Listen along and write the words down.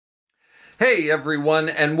Hey everyone,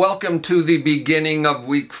 and welcome to the beginning of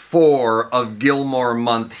week 4 of Gilmour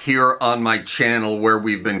month here on my channel, where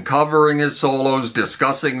we've been covering his solos,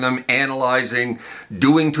 discussing them, analyzing,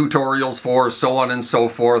 doing tutorials for, so on and so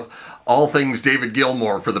forth. All things David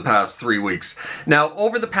Gilmour for the past 3 weeks. Now,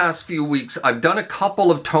 over the past few weeks, I've done a couple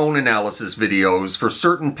of tone analysis videos for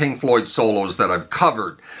certain Pink Floyd solos that I've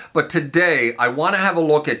covered. But today, I want to have a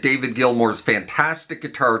look at David Gilmour's fantastic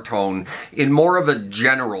guitar tone in more of a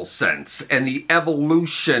general sense, and the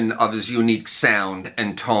evolution of his unique sound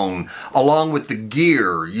and tone, along with the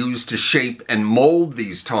gear used to shape and mold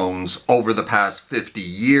these tones over the past 50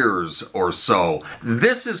 years or so.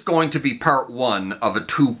 This is going to be part 1 of a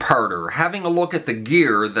two-parter, having a look at the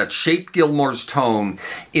gear that shaped Gilmour's tone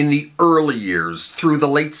in the early years, through the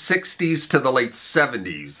late 60s to the late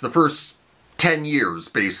 70s, the first 10 years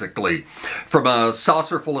basically, from A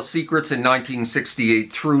Saucer Full of Secrets in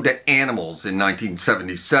 1968 through to Animals in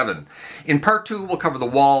 1977. In part 2, we'll cover The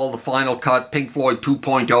Wall, The Final Cut, Pink Floyd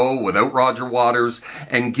 2.0 without Roger Waters,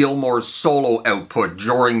 and Gilmour's solo output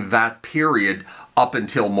during that period up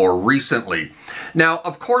until more recently. Now,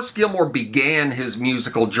 of course, Gilmour began his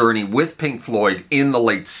musical journey with Pink Floyd in the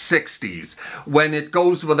late 60s, when it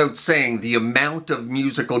goes without saying the amount of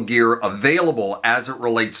musical gear available as it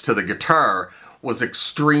relates to the guitar was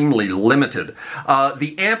extremely limited.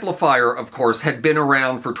 The amplifier, of course, had been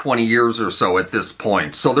around for 20 years or so at this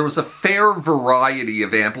point, so there was a fair variety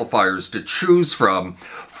of amplifiers to choose from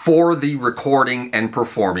for the recording and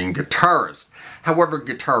performing guitarist. However,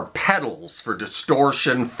 guitar pedals for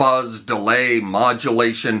distortion, fuzz, delay,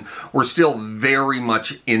 modulation were still very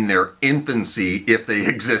much in their infancy, if they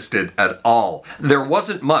existed at all. There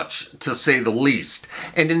wasn't much, to say the least.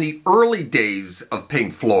 And in the early days of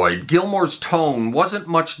Pink Floyd, Gilmour's tone wasn't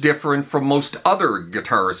much different from most other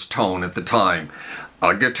guitarists' tone at the time.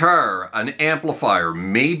 A guitar, an amplifier,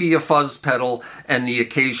 maybe a fuzz pedal, and the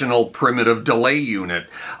occasional primitive delay unit,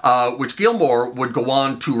 which Gilmour would go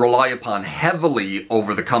on to rely upon heavily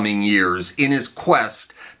over the coming years in his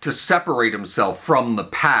quest to separate himself from the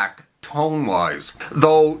pack tone-wise.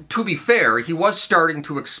 Though, to be fair, he was starting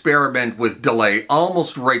to experiment with delay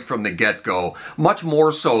almost right from the get-go, much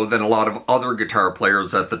more so than a lot of other guitar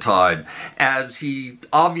players at the time, as he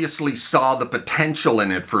obviously saw the potential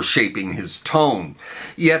in it for shaping his tone.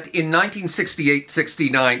 Yet, in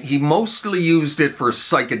 1968-69, he mostly used it for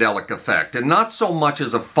psychedelic effect, and not so much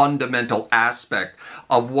as a fundamental aspect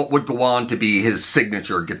of what would go on to be his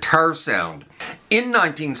signature guitar sound. In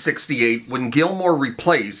 1968, when Gilmour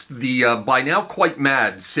replaced the by now quite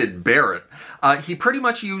mad Syd Barrett, he pretty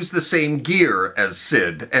much used the same gear as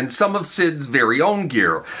Syd, and some of Syd's very own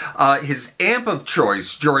gear. His amp of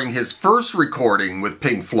choice during his first recording with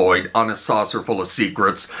Pink Floyd on A Saucer Full of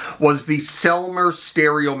Secrets was the Selmer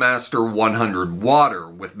Stereomaster 100 Water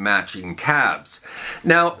with matching cabs.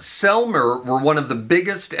 Now, Selmer were one of the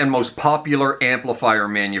biggest and most popular amplifier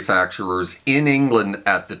manufacturers in England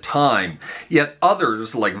at the time, yet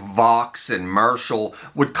others like Vox and Marshall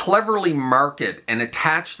would cleverly market and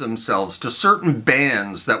attach themselves to certain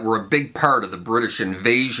bands that were a big part of the British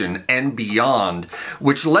invasion and beyond,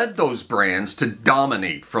 which led those brands to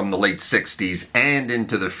dominate from the late 60s and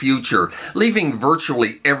into the future, leaving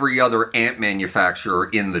virtually every other amp manufacturer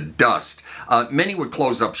in the dust. Many would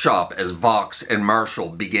close up shop as Vox and Marshall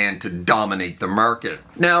began to dominate the market.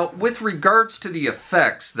 Now, with regards to the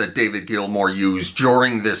effects that David Gilmour used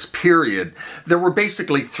during this period, there were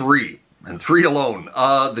basically three, and three alone.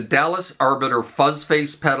 The Dallas Arbiter fuzz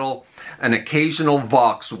face pedal, an occasional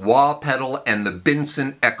Vox wah pedal, and the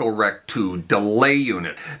Binson Echo Rec 2 delay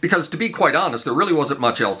unit. Because to be quite honest, there really wasn't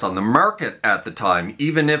much else on the market at the time,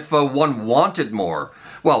 even if one wanted more.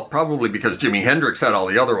 Well, probably because Jimi Hendrix had all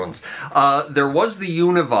the other ones. There was the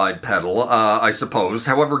Univibe pedal, I suppose.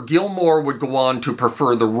 However, Gilmour would go on to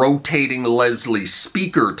prefer the rotating Leslie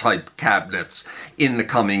speaker-type cabinets in the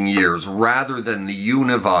coming years, rather than the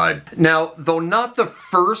Univibe. Now, though not the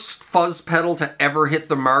first fuzz pedal to ever hit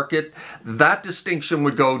the market, that distinction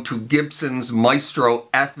would go to Gibson's Maestro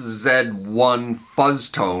FZ1 fuzz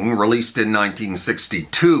tone, released in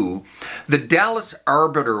 1962. The Dallas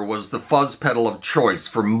Arbiter was the fuzz pedal of choice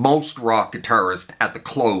for most rock guitarists at the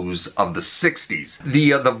close of the 60s.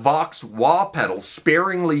 The Vox wah pedal,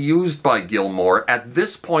 sparingly used by Gilmour at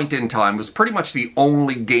this point in time, was pretty much the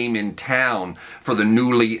only game in town for the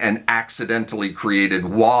newly and accidentally created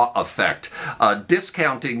wah effect,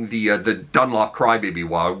 discounting the Dunlop Crybaby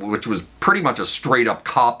wah, which was pretty much a straight-up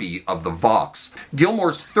copy of the Vox.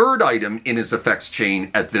 Gilmour's third item in his effects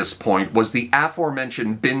chain at this point was the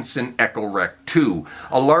aforementioned Binson Echo Rec 2,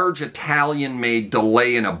 a large Italian-made delay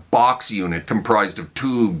play in a box unit comprised of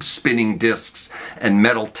tubes, spinning discs, and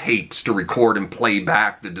metal tapes to record and play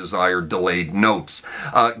back the desired delayed notes.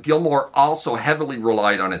 Gilmour also heavily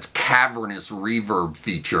relied on its cavernous reverb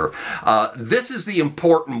feature. This is the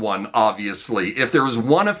important one, obviously. If there was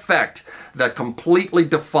one effect that completely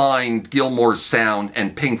defined Gilmour's sound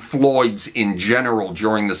and Pink Floyd's in general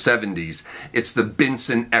during the 70s, it's the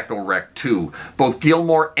Benson Echo Rec 2. Both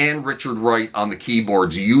Gilmour and Richard Wright on the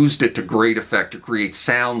keyboards used it to great effect to create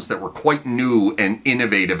sounds that were quite new and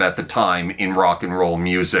innovative at the time in rock and roll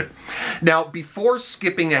music. Now, before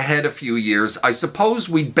skipping ahead a few years, I suppose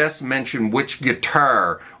we'd best mention which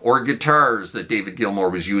guitar or guitars that David Gilmour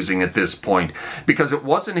was using at this point, because it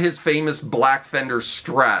wasn't his famous black Fender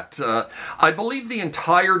Strat. I believe the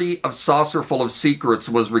entirety of Saucerful of Secrets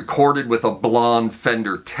was recorded with a blonde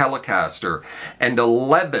Fender Telecaster, and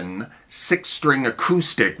 11 six-string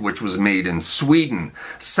acoustic, which was made in Sweden.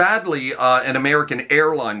 Sadly, an American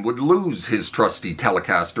airline would lose his trusty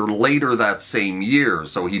Telecaster later that same year,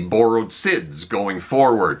 so he borrowed Sid's going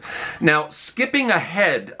forward. Now, skipping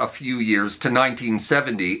ahead a few years to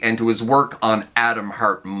 1970 and to his work on Atom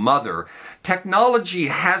Heart Mother, technology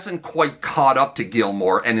hasn't quite caught up to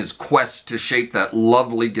Gilmour and his quest to shape that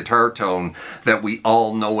lovely guitar tone that we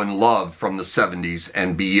all know and love from the 70s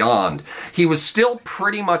and beyond. He was still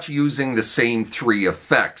pretty much using the same three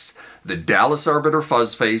effects: the Dallas Arbiter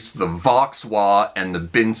Fuzzface, the Vox Wah, and the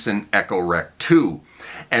Benson Echo Rec 2.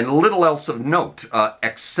 And little else of note,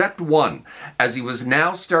 except one, as he was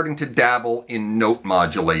now starting to dabble in note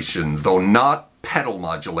modulation, though not pedal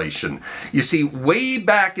modulation. You see, way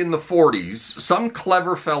back in the 40s, some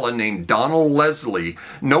clever fella named Donald Leslie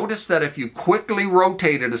noticed that if you quickly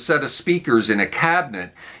rotated a set of speakers in a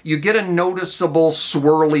cabinet, you get a noticeable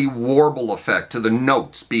swirly warble effect to the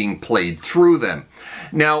notes being played through them.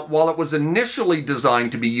 Now, while it was initially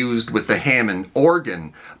designed to be used with the Hammond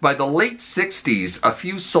organ, by the late 60s, a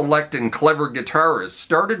few select and clever guitarists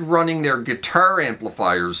started running their guitar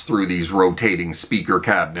amplifiers through these rotating speaker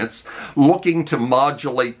cabinets, looking to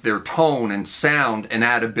modulate their tone and sound and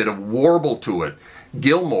add a bit of warble to it,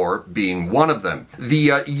 Gilmour being one of them. The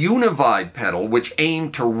Univibe pedal, which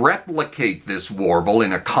aimed to replicate this warble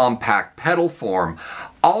in a compact pedal form,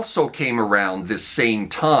 also came around this same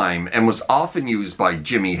time and was often used by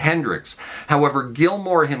Jimi Hendrix. However,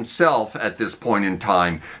 Gilmour himself at this point in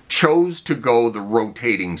time chose to go the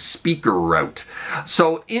rotating speaker route.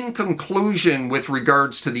 So in conclusion, with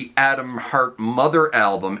regards to the Atom Heart Mother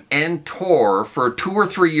album and tour for a 2 or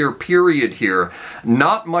 3 year period here,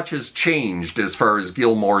 not much has changed as far as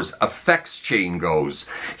Gilmour's effects chain goes.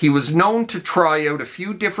 He was known to try out a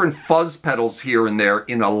few different fuzz pedals here and there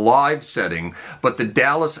in a live setting, but the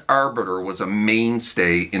Dallas Arbiter was a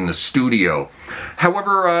mainstay in the studio.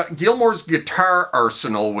 However, Gilmour's guitar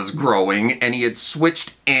arsenal was growing and he had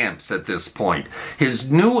switched amps at this point.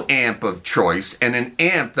 His new amp of choice, and an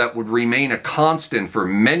amp that would remain a constant for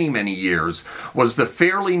many, many years, was the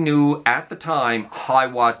fairly new, at the time,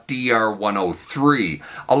 Hiwatt DR103,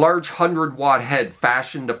 a large 100-watt head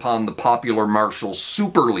fashioned upon the popular Marshall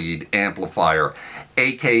Superlead amplifier,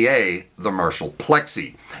 aka the Marshall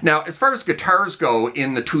Plexi. Now, as far as guitars go,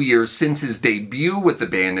 in the 2 years since his debut with the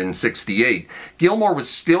band in '68, Gilmour was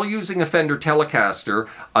still using a Fender Telecaster,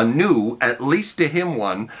 a new, at least to him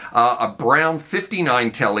one, a brown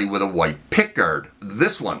 59 Tele with a white pickguard,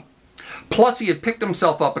 this one. Plus, he had picked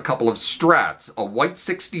himself up a couple of Strats, a white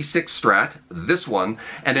 66 Strat, this one,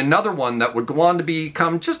 and another one that would go on to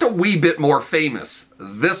become just a wee bit more famous,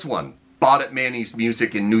 this one, bought at Manny's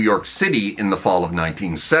Music in New York City in the fall of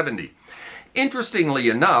 1970. Interestingly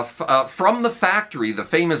enough, from the factory, the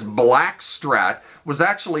famous black Strat was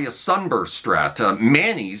actually a Sunburst Strat.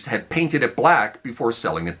 Manny's had painted it black before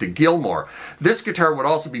selling it to Gilmour. This guitar would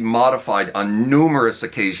also be modified on numerous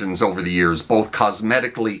occasions over the years, both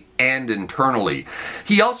cosmetically and internally.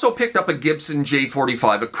 He also picked up a Gibson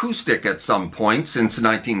J45 acoustic at some point since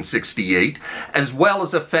 1968, as well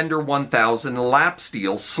as a Fender 1000 lap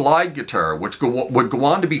steel slide guitar, which would go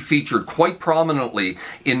on to be featured quite prominently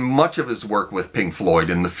in much of his work with Pink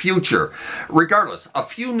Floyd in the future. Regardless, a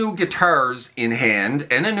few new guitars in hand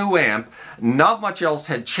and a new amp, not much else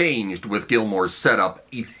had changed with Gilmour's setup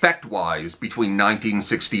effect-wise between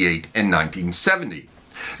 1968 and 1970.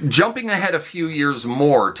 Jumping ahead a few years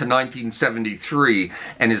more to 1973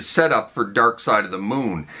 and his setup for Dark Side of the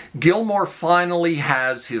Moon, Gilmour finally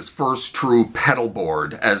has his first true pedal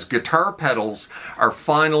board, as guitar pedals are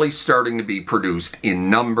finally starting to be produced in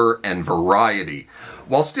number and variety.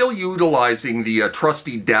 While still utilizing the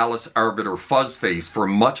trusty Dallas Arbiter Fuzzface for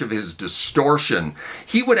much of his distortion,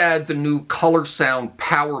 he would add the new Color Sound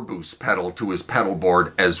Power Boost pedal to his pedal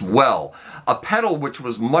board as well, a pedal which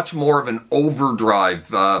was much more of an overdrive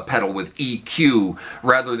pedal with EQ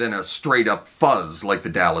rather than a straight-up fuzz like the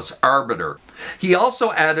Dallas Arbiter. He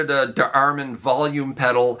also added a D'Armond volume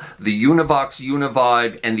pedal, the Univox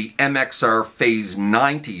Univibe, and the MXR Phase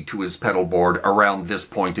 90 to his pedal board around this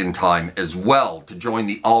point in time as well, to join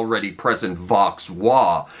the already present Vox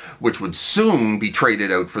wah, which would soon be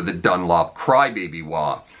traded out for the Dunlop Crybaby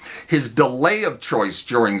wah. His delay of choice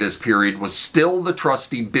during this period was still the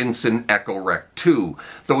trusty Binson Echo Rec 2,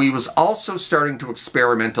 though he was also starting to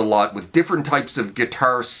experiment a lot with different types of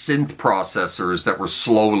guitar synth processors that were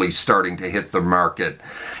slowly starting to hit the market.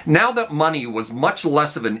 Now that money was much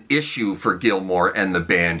less of an issue for Gilmour and the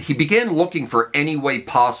band, he began looking for any way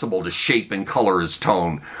possible to shape and color his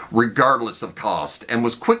tone, regardless of cost, and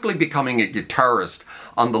was quickly becoming a guitarist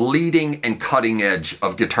on the leading and cutting edge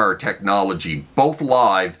of guitar technology, both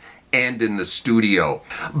live and in the studio.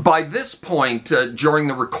 By this point, during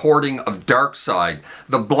the recording of Dark Side,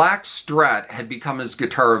 the black Strat had become his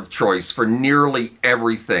guitar of choice for nearly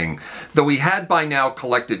everything, though he had by now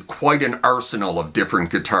collected quite an arsenal of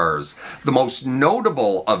different guitars. The most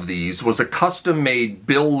notable of these was a custom-made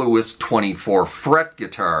Bill Lewis 24 fret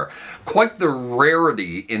guitar, quite the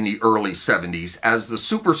rarity in the early 70s, as the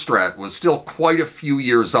Super Strat was still quite a few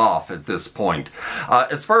years off at this point.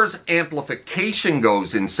 As far as amplification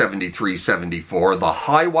goes in 73-74, the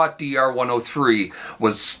Hiwatt DR103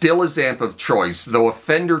 was still his amp of choice, though a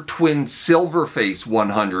Fender Twin Silverface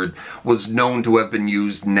 100 was known to have been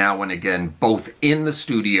used now and again, both in the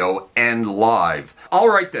studio and live.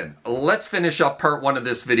 Alright then, let's finish up part 1 of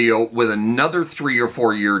this video with another 3 or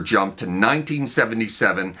 4 year jump to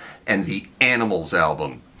 1977 and the Animals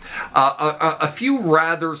album. A few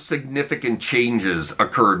rather significant changes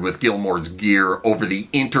occurred with Gilmour's gear over the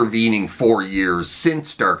intervening 4 years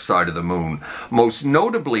since Dark Side of the Moon, most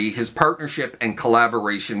notably his partnership and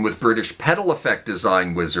collaboration with British pedal effect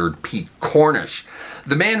design wizard Pete Cornish,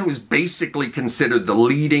 the man who is basically considered the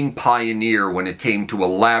leading pioneer when it came to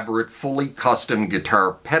elaborate, fully custom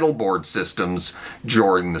guitar pedal board systems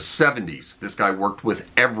during the 70s. This guy worked with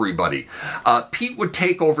everybody. Pete would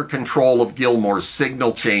take over control of Gilmour's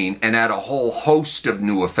signal chain and add a whole host of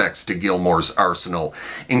new effects to Gilmour's arsenal,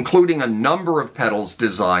 including a number of pedals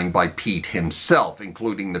designed by Pete himself,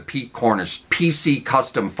 including the Pete Cornish PC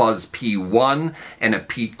Custom Fuzz P1 and a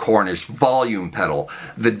Pete Cornish volume pedal.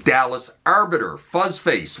 The Dallas Arbiter Fuzz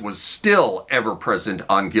Face was still ever present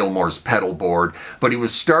on Gilmour's pedal board, but he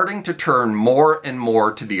was starting to turn more and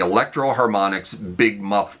more to the Electro Harmonix Big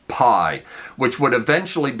Muff Pi, which would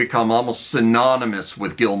eventually become almost synonymous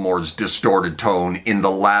with Gilmour's distorted tone in the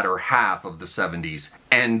latter half of the 70s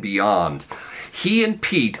and beyond. He and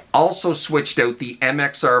Pete also switched out the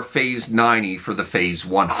MXR Phase 90 for the Phase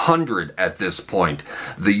 100 at this point.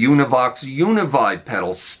 The Univox Univibe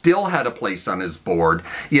pedal still had a place on his board,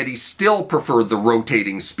 yet he still preferred the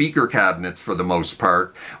rotating speaker cabinets for the most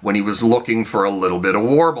part when he was looking for a little bit of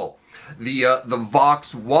warble. The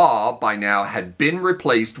Vox wah by now had been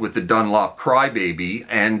replaced with the Dunlop Crybaby,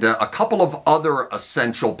 and a couple of other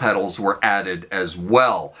essential pedals were added as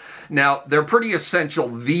well. Now, they're pretty essential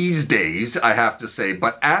these days, I have to say,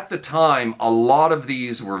 but at the time, a lot of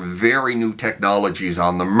these were very new technologies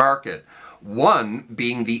on the market. One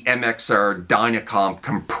being the MXR Dynacomp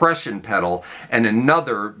compression pedal, and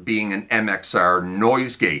another being an MXR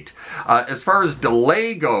noise gate. As far as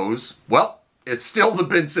delay goes, well, it's still the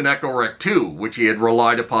Binson Echo Rec 2, which he had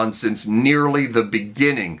relied upon since nearly the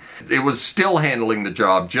beginning. It was still handling the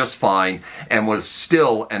job just fine and was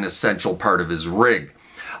still an essential part of his rig.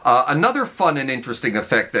 Another fun and interesting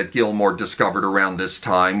effect that Gilmour discovered around this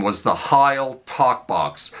time was the Heil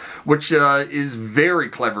Talkbox, which is very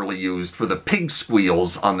cleverly used for the pig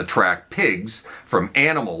squeals on the track Pigs from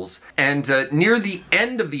Animals. And near the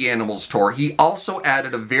end of the Animals tour, he also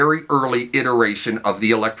added a very early iteration of the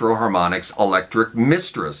Electro Harmonix Electric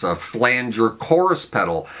Mistress, a flanger chorus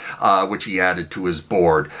pedal, which he added to his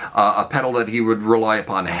board. A pedal that he would rely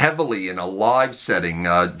upon heavily in a live setting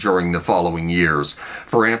during the following years.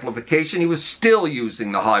 For amplification, he was still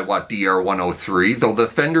using the Hiwatt DR103, though the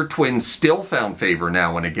Fender Twin still found favor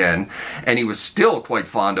now and again, and he was still quite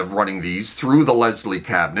fond of running these through the Leslie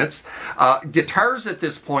cabinets. Guitars at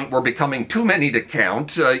this point were becoming too many to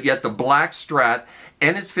count, yet the black Strat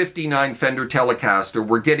and his 59 Fender Telecaster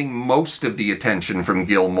were getting most of the attention from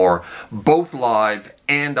Gilmour, both live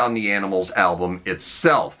and on the Animals album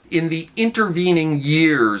itself. In the intervening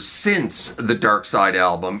years since the Dark Side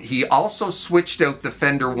album, he also switched out the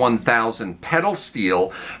Fender 1000 pedal steel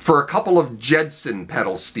for a couple of Jedson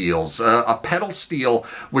pedal steels, a pedal steel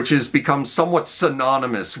which has become somewhat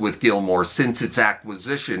synonymous with Gilmour since its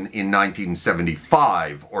acquisition in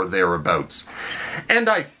 1975 or thereabouts. And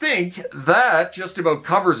I think that just about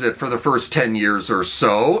covers it for the first 10 years or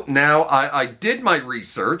so. Now, I did my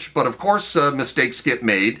research, but of course mistakes get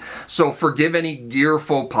made, so forgive any gear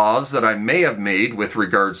faux pas that I may have made with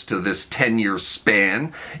regards to this 10-year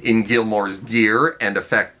span in Gilmour's gear and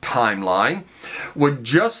effect timeline. Would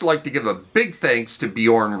just like to give a big thanks to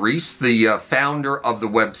Bjorn Reese, the founder of the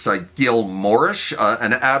website Gilmourish,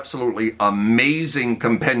 an absolutely amazing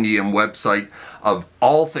compendium website of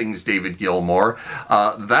all things David Gilmour.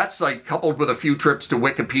 That site, coupled with a few trips to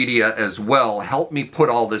Wikipedia as well, helped me put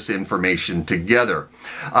all this information together.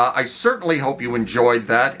 I certainly hope you enjoyed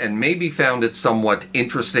that and maybe found it somewhat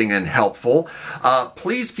interesting and helpful.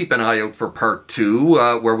 Please keep an eye out for part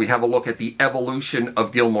 2, where we have a look at the evolution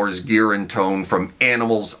of Gilmour's gear and tone from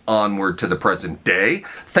Animals onward to the present day.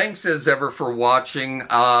 Thanks as ever for watching.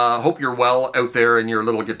 Hope you're well out there in your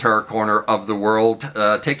little guitar corner of the world.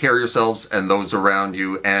 Take care of yourselves and those around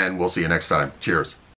you, and we'll see you next time. Cheers.